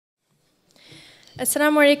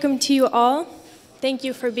Assalamu alaikum to you all. Thank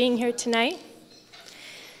you for being here tonight.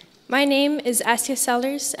 My name is Asya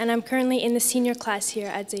Sellers, and I'm currently in the senior class here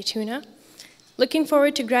at Zaytuna. Looking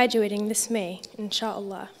forward to graduating this May,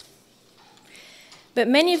 inshallah. But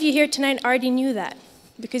many of you here tonight already knew that,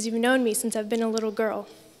 because you've known me since I've been a little girl.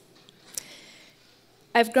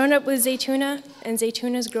 I've grown up with Zaytuna, and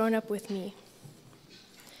Zaytuna's grown up with me.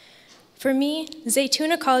 For me,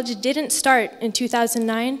 Zaytuna College didn't start in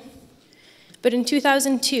 2009, but in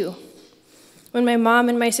 2002, when my mom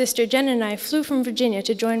and my sister Jen and I flew from Virginia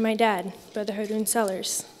to join my dad, Brother Haroon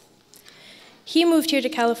Sellers. He moved here to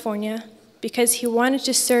California because he wanted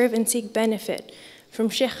to serve and seek benefit from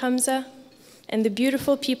Sheikh Hamza and the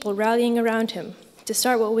beautiful people rallying around him to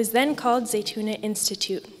start what was then called Zaytuna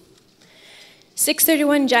Institute.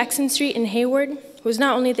 631 Jackson Street in Hayward was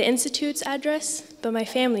not only the Institute's address, but my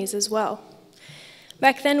family's as well.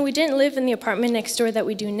 Back then, we didn't live in the apartment next door that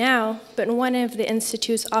we do now, but in one of the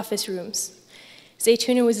Institute's office rooms.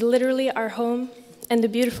 Zaytuna was literally our home, and the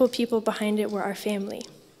beautiful people behind it were our family.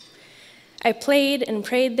 I played and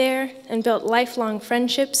prayed there and built lifelong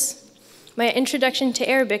friendships. My introduction to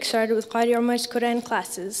Arabic started with Qari Umar's Quran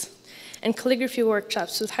classes and calligraphy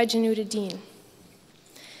workshops with Hajj Nuruddin.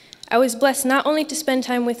 I was blessed not only to spend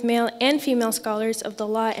time with male and female scholars of the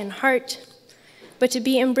law and heart, but to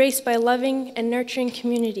be embraced by a loving and nurturing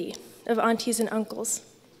community of aunties and uncles.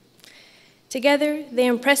 Together, they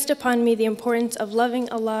impressed upon me the importance of loving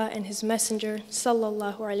Allah and His Messenger,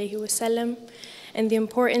 sallallahu alaihi wasallam, and the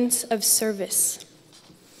importance of service.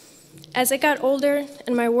 As I got older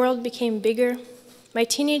and my world became bigger, my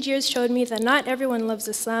teenage years showed me that not everyone loves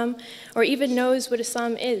Islam or even knows what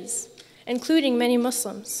Islam is, including many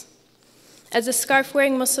Muslims. As a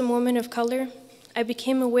scarf-wearing Muslim woman of color, I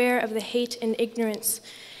became aware of the hate and ignorance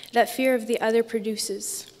that fear of the other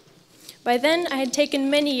produces. By then, I had taken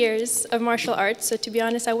many years of martial arts, so to be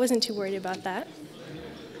honest, I wasn't too worried about that.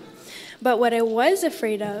 But what I was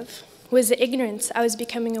afraid of was the ignorance I was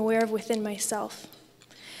becoming aware of within myself.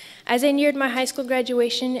 As I neared my high school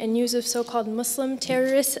graduation and news of so-called Muslim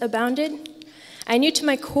terrorists abounded, I knew to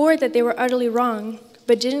my core that they were utterly wrong,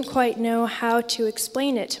 but didn't quite know how to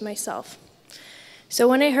explain it to myself. So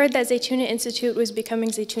when I heard that Zaytuna Institute was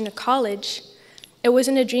becoming Zaytuna College, it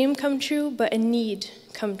wasn't a dream come true, but a need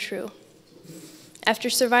come true. After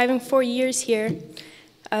surviving 4 years here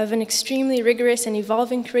of an extremely rigorous and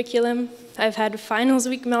evolving curriculum, I've had finals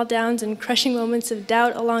week meltdowns and crushing moments of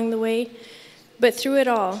doubt along the way, but through it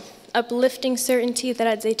all, uplifting certainty that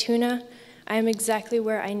at Zaytuna, I am exactly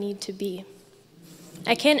where I need to be.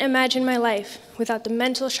 I can't imagine my life without the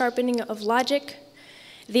mental sharpening of logic,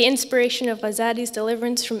 the inspiration of Ghazali's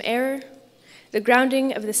deliverance from error, the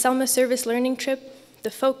grounding of the Selma service learning trip,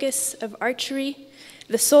 the focus of archery,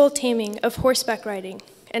 the soul taming of horseback riding,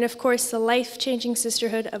 and of course the life-changing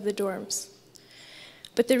sisterhood of the dorms.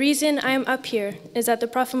 But the reason I am up here is that the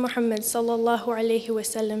Prophet Muhammad sallallahu alaihi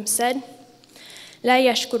wasallam said, "La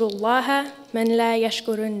yashkurullaha man la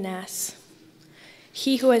yashkurun nas."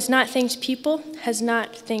 He who has not thanked people has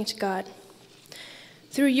not thanked God.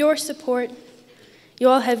 Through your support, you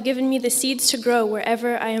all have given me the seeds to grow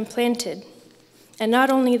wherever I am planted. And not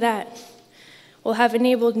only that, will have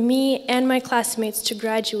enabled me and my classmates to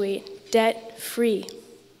graduate debt-free.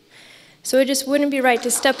 So it just wouldn't be right to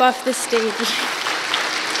step off this stage.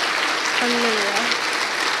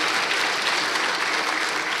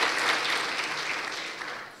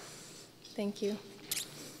 Thank you.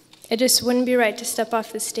 It just wouldn't be right to step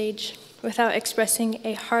off the stage without expressing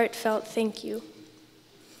a heartfelt thank you.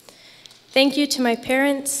 Thank you to my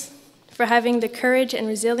parents for having the courage and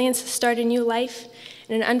resilience to start a new life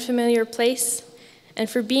in an unfamiliar place, and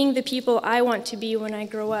for being the people I want to be when I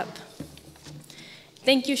grow up.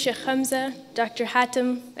 Thank you, Sheikh Hamza, Dr.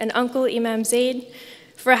 Hatem, and Uncle Imam Zaid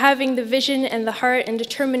for having the vision and the heart and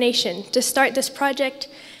determination to start this project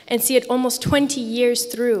and see it almost 20 years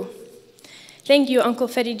through. Thank you, Uncle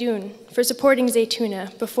Feridoun, for supporting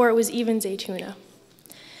Zaytuna before it was even Zaytuna.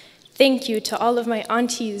 Thank you to all of my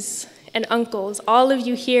aunties and uncles, all of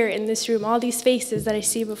you here in this room, all these faces that I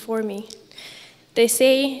see before me. They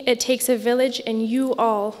say it takes a village, and you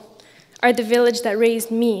all are the village that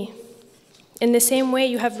raised me. In the same way,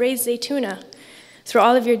 you have raised Zaytuna through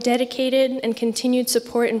all of your dedicated and continued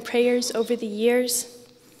support and prayers over the years.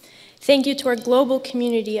 Thank you to our global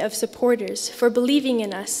community of supporters for believing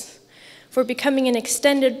in us, for becoming an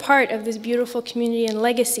extended part of this beautiful community and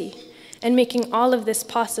legacy, and making all of this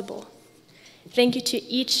possible. Thank you to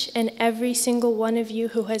each and every single one of you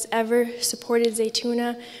who has ever supported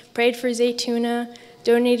Zaytuna, prayed for Zaytuna,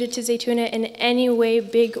 donated to Zaytuna in any way,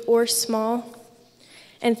 big or small.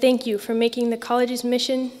 And thank you for making the college's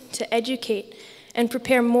mission to educate and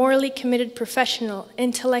prepare morally committed professional,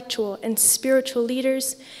 intellectual, and spiritual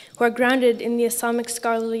leaders who are grounded in the Islamic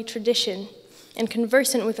scholarly tradition and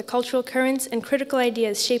conversant with the cultural currents and critical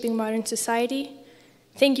ideas shaping modern society.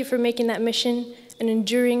 Thank you for making that mission an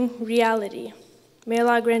enduring reality. May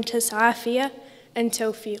Allah grant us afiyah and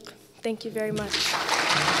tawfiq. Thank you very much.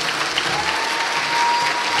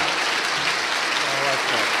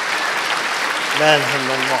 لا إله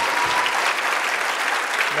إلا الله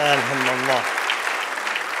لا إله إلا الله